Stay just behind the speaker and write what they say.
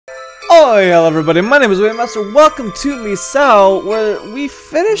Oh, hello everybody, my name is Master. Welcome to Misao, where we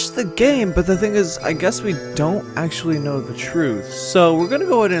finished the game, but the thing is, I guess we don't actually know the truth. So we're gonna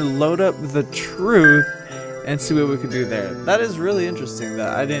go ahead and load up the truth and see what we can do there. That is really interesting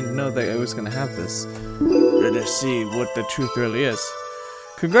that I didn't know that it was gonna have this. Let us see what the truth really is.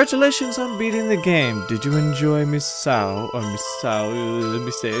 Congratulations on beating the game. Did you enjoy Misao? Or Misao?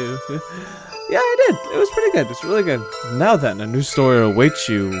 Yeah, I did. It was pretty good. It's really good. Now then, a new story awaits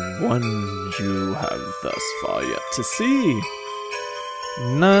you, one you have thus far yet to see.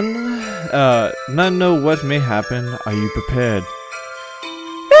 None know what may happen. Are you prepared?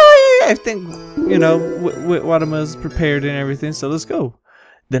 Yeah, I think, you know, Wadama's prepared and everything, so let's go.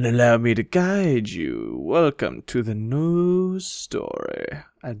 Then allow me to guide you. Welcome to the new story.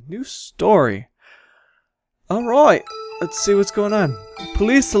 A new story. Alright, let's see what's going on.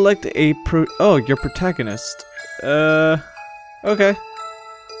 Please select a your protagonist. Okay.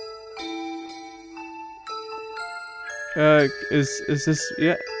 Is this,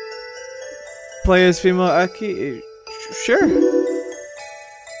 yeah. Play as female Aki? Sure.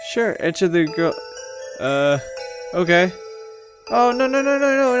 Sure, enter the girl. Okay. Oh, no,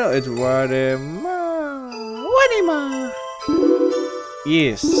 it's Wadima.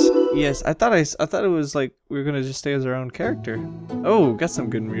 Yes, I thought it was like we were gonna just stay as our own character. Oh, got some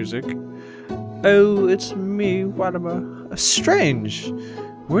good music. Oh, it's me, Wadima. Strange.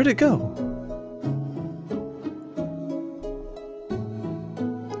 Where'd it go?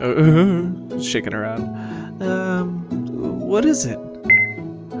 Shaking around. What is it?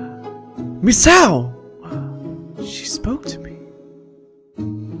 Misao! She spoke to me.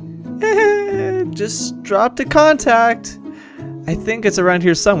 Just dropped a contact. I think it's around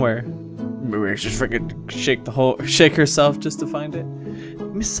here somewhere. Maybe just freaking shake herself just to find it.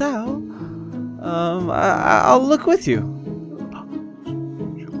 Misao, I'll look with you.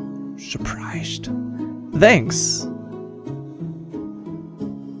 Surprised. Thanks.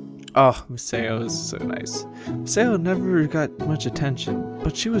 Oh, Misao is so nice. Misao never got much attention,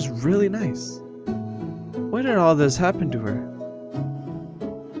 but she was really nice. Why did all this happen to her?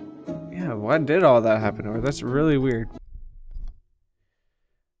 Yeah, why did all that happen to her? That's really weird.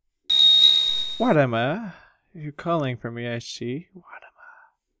 Wadima, you're calling for me, I see.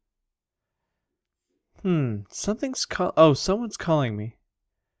 Wadima. Someone's calling me.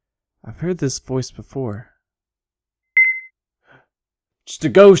 I've heard this voice before. It's the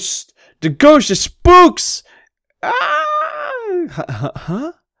ghost! The ghost! The spooks! Ah!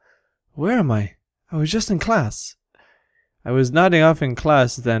 Huh? Where am I? I was just in class. I was nodding off in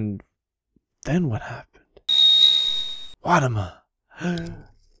class, then what happened? Wadima!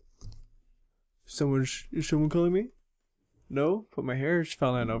 Is someone calling me? No, but my hair is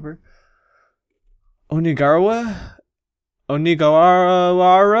falling over. Onigarawa?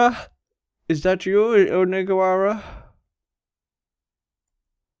 Onigawara? Is that you, Onigawara?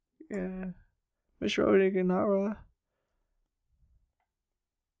 Yeah, Mr. Onigawara.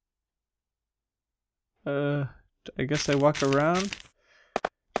 I guess I walk around.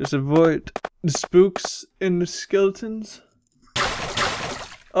 Just avoid the spooks and the skeletons.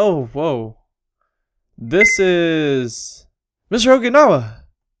 Oh, whoa. This is Mr. Okinawa.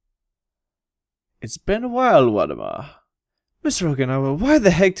 It's been a while, Wadima. Mr. Okinawa, why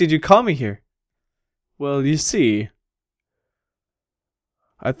the heck did you call me here? Well, you see,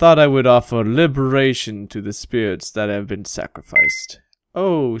 I thought I would offer liberation to the spirits that have been sacrificed.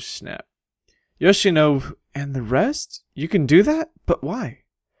 Oh, snap. Yoshino and the rest? You can do that? But why?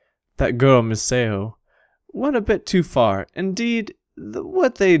 That girl, Misao, went a bit too far. Indeed,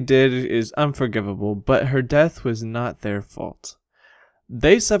 what they did is unforgivable, but her death was not their fault.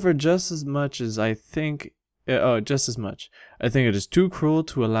 They suffered just as much as I think. Just as much. I think it is too cruel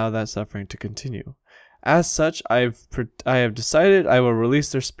to allow that suffering to continue. As such, I have decided I will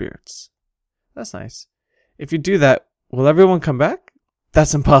release their spirits. That's nice. If you do that, will everyone come back?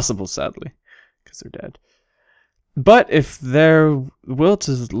 That's impossible, sadly, because they're dead. But if their will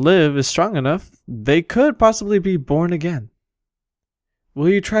to live is strong enough, they could possibly be born again. Will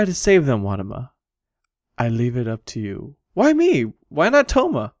you try to save them, Wadima? I leave it up to you. Why me? Why not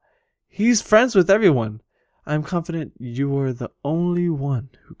Toma? He's friends with everyone. I'm confident you are the only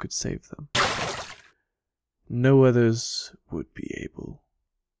one who could save them. No others would be able.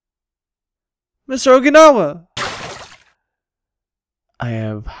 Mr. Okinawa! I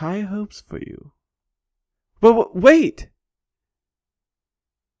have high hopes for you. But wait!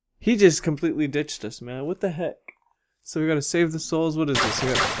 He just completely ditched us, man. What the heck? So we gotta save the souls. What is this? We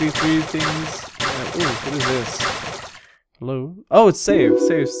got three things. Ooh, what is this? Hello? Oh, it's save.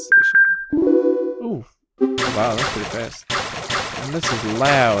 Save station. Ooh. Wow, that's pretty fast. And this is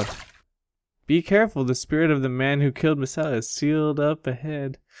loud. Be careful, the spirit of the man who killed Misao is sealed up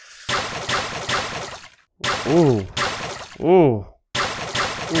ahead. Oh. Oh.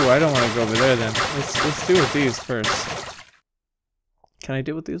 Ooh, I don't want to go over there then. Let's deal with these first. Can I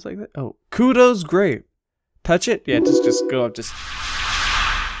deal with these like that? Oh, Kudo's grave. Touch it? Yeah, just go up, just...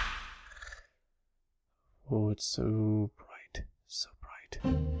 Oh, it's so bright. So bright.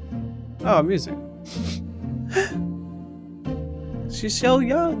 Oh, music. She's so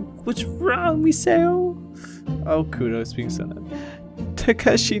young. What's wrong, Misao? Oh, Kudo being so nice.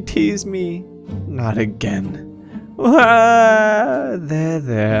 Takashi teased me. Not again.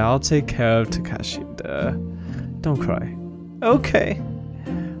 There. I'll take care of Takashi. Don't cry. Okay.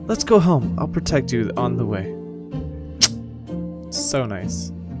 Let's go home. I'll protect you on the way. So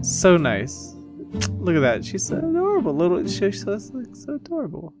nice. So nice. Look at that. She's so adorable. She's so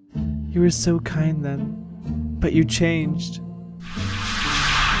adorable. You were so kind then. But you changed.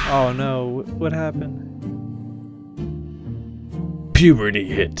 Oh no. What happened? Puberty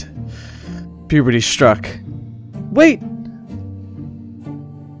hit. Puberty struck. Wait!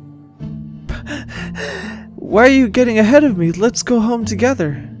 Why are you getting ahead of me? Let's go home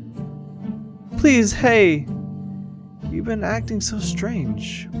together. Please, hey. You've been acting so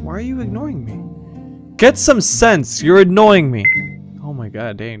strange. Why are you ignoring me? Get some sense. You're annoying me. Oh my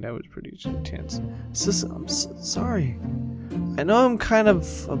god, dang, that was pretty intense. I'm so sorry. I know I'm kind of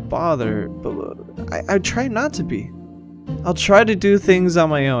a bother, but I try not to be. I'll try to do things on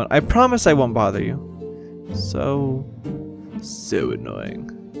my own. I promise I won't bother you. So annoying.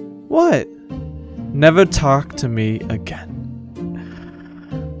 What? Never talk to me again.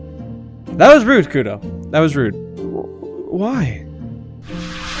 That was rude, Kudo. That was rude. Why?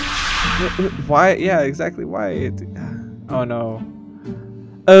 Why? Yeah, exactly. Why? Oh no.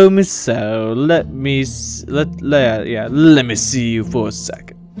 Oh, Misao, let me see you for a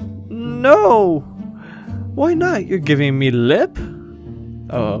second. No. Why not? You're giving me lip.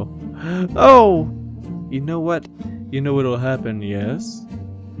 Oh. Oh. You know what? You know what'll happen, yes?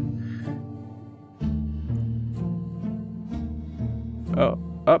 Oh,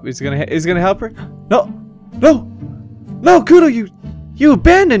 he's gonna help her? No! No! No, Kudo, you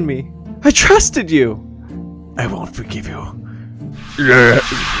abandoned me! I trusted you! I won't forgive you.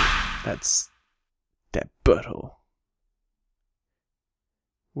 That's that butthole.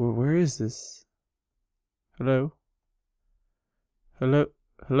 Where is this? Hello? Hello?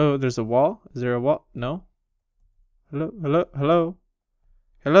 Hello, there's a wall? Is there a wall? No? Hello? Hello? Hello?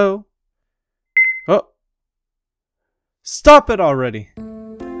 Hello? Oh! Stop it already!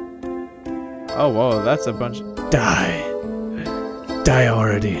 Oh, whoa, that's a bunch. Die! Die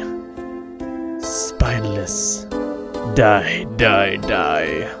already! Spineless! Die!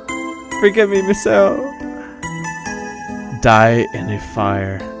 Forgive me, Misao! Die in a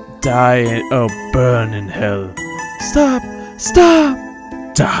fire. Die in... Oh, burn in hell. Stop! Stop!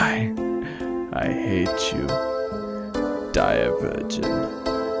 Die. I hate you. Die a virgin.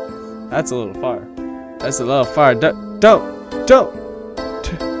 That's a little far. That's a little far. Don't!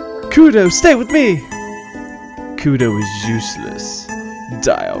 Kudo, stay with me! Kudo is useless.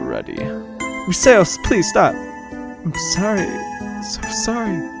 Die already. Misao, please stop. I'm sorry. So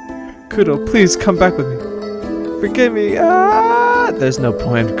sorry. Kudo, please come back with me. Forgive me. There's no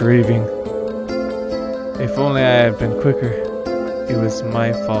point grieving. If only I had been quicker. It was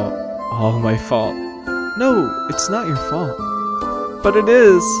my fault. All my fault. No, it's not your fault. But it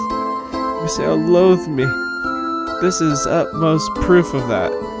is. Misao loathed me. This is utmost proof of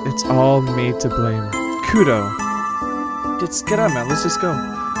that. It's all me to blame. Kudo. Just get up, man. Let's just go.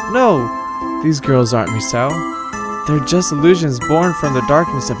 No! These girls aren't Misao. They're just illusions born from the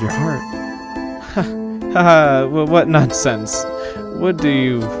darkness of your heart. Haha, well, what nonsense. What do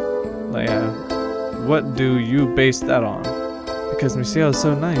you base that on? Because Misao is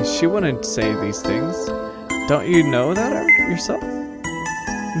so nice, she wouldn't say these things. Don't you know that yourself?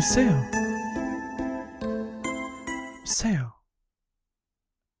 Misao. Misao.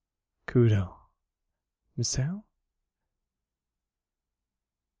 Kudo. Misao?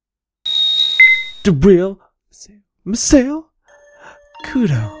 The real Misao?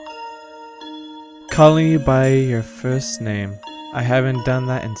 Kudo. Calling you by your first name. I haven't done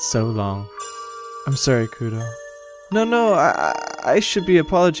that in so long. I'm sorry, Kudo. No, I should be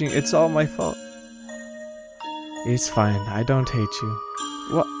apologizing. It's all my fault. It's fine. I don't hate you.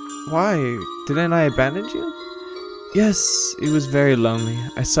 Why? Didn't I abandon you? Yes, it was very lonely.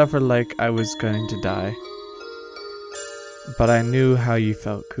 I suffered like I was going to die. But I knew how you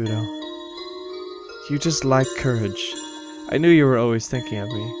felt, Kudo. You just lacked courage. I knew you were always thinking of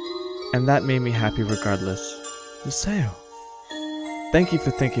me. And that made me happy regardless. Misao. Thank you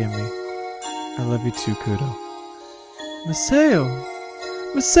for thinking of me. I love you too, Kudo. Misao!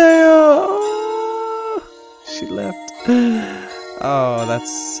 Misao! She left. Oh, that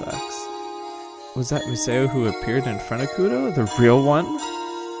sucks. Was that Misao who appeared in front of Kudo? The real one?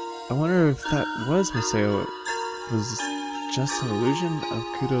 I wonder if that was Misao. Was just an illusion of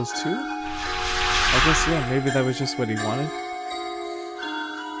Kudo's too? I guess, yeah, maybe that was just what he wanted.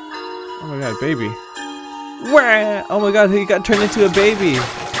 Oh my god, baby. Wah! Oh my god, he got turned into a baby!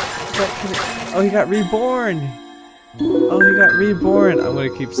 Oh, he got reborn! Oh, he got reborn! I'm gonna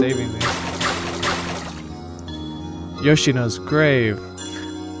keep saving these. Yoshino's grave.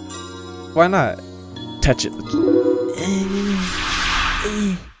 Why not? Touch it.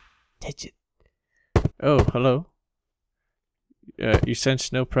 Touch it. Oh, hello. You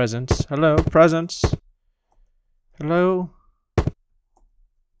sense no presence. Hello, presence. Hello.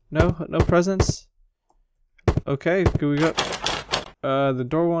 No presence. Okay, can we go? The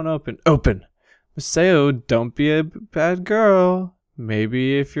door won't open. Open. Misao, don't be a bad girl.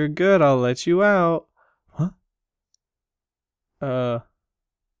 Maybe if you're good, I'll let you out. Huh?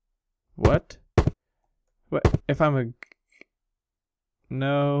 What? What? If I'm a...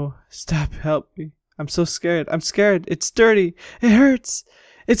 No. Stop, help me. I'm so scared. I'm scared. It's dirty. It hurts.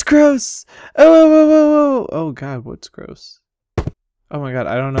 It's gross. Oh, oh god, what's gross? Oh my god,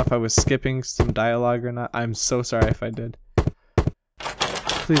 I don't know if I was skipping some dialogue or not. I'm so sorry if I did.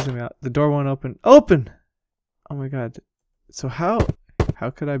 Please let me out. The door won't open. Open! Oh my god. So how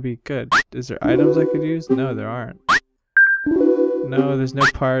could I be good? Is there items I could use? No, there aren't. No, there's no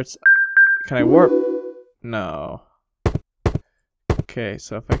parts. Can I warp? No. Okay,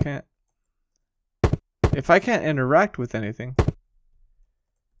 so if I can't interact with anything,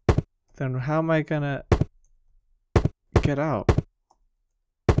 then how am I gonna get out?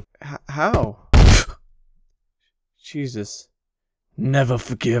 How? Jesus. Never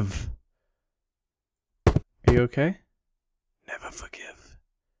forgive. Are you okay? Never forgive.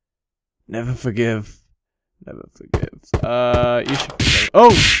 Never forgive. Never forgive. You should forgive.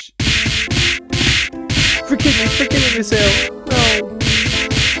 Oh! Forgive me, Misao. No.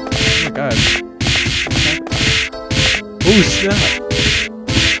 Oh my god. Oh snap.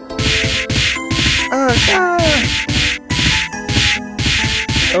 Oh god.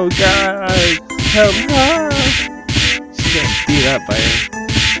 Oh god. Help. She's getting beat up by him.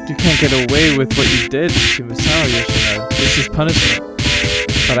 You can't get away with what you did to Misao, Yoshino. This is punishment.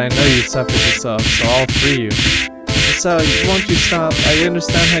 But I know you suffered yourself, so I'll free you. Misao, won't you stop? I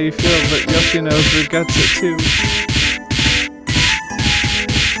understand how you feel, but Yoshino regrets it too.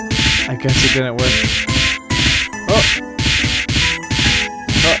 I guess it didn't work. Oh!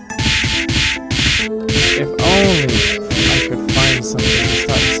 Oh! If only I could find something to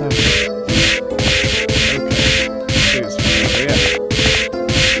stop this happening. Okay. Please, yeah.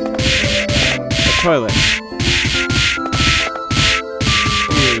 A toilet.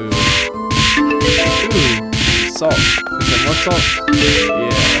 Ooh. Salt. Is there more salt?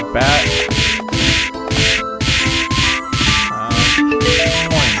 Yeah. Bat.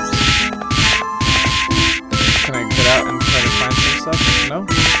 Coins. Can I get out and try to find some stuff? No?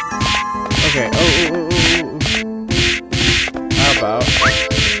 Okay. Oh. How about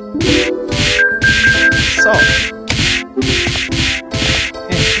salt?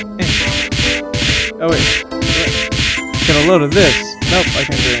 Oh wait. Get a load of this. Nope, I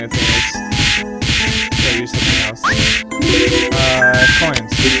can't do anything else. Gotta use something else.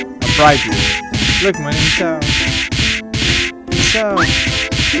 Coins. I'll bribe you. Look, my name's Misao. Misao.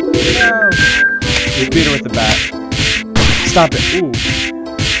 No. You beat her with the bat. Stop it. Ooh.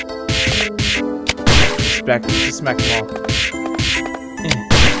 Just smack them all.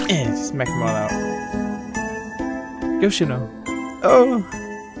 Just smack them all out. Yoshino. Oh.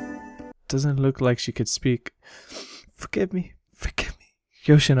 Doesn't look like she could speak. Forgive me. Forgive me.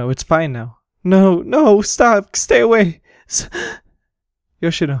 Yoshino, it's fine now. No, stop. Stay away.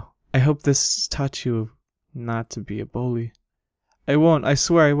 Yoshino, I hope this taught you not to be a bully. I won't. I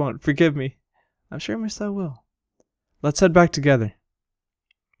swear I won't. Forgive me. I'm sure Misao will. Let's head back together.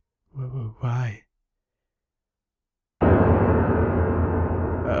 Why?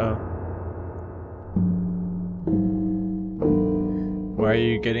 Uh-oh. Why are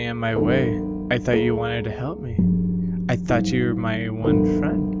you getting in my way? I thought you wanted to help me. I thought you were my one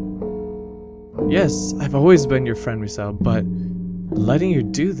friend. Yes, I've always been your friend, Misao, but letting you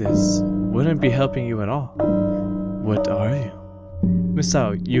do this wouldn't be helping you at all. What are you?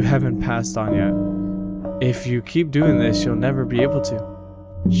 Misao, you haven't passed on yet. If you keep doing this, you'll never be able to.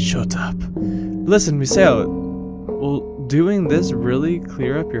 Shut up. Listen, Misao, will doing this really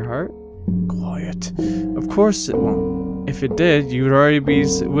clear up your heart? Quiet. Of course it won't. If it did, you would already be,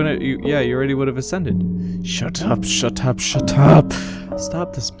 you already would have ascended. Shut up, shut up, shut up.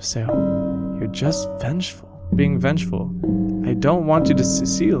 Stop this, Misao. You're just vengeful. Being vengeful. I don't want you to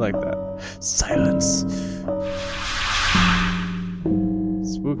see you like that. Silence.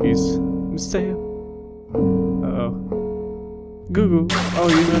 Spookies. Misao. Uh-oh. Goo-goo. Oh,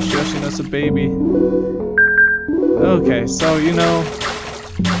 you know Yoshino's a baby. Okay, so, you know,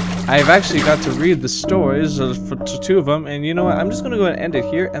 I've actually got to read the stories for two of them, and you know what, I'm just gonna go ahead and end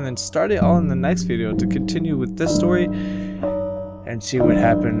it here, and then start it all in the next video to continue with this story, and see what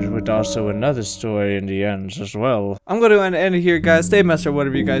happens with also another story in the end as well. I'm gonna go ahead and end it here, guys. Stay blessed or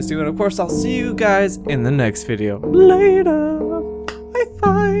whatever you guys do, and of course, I'll see you guys in the next video. Later!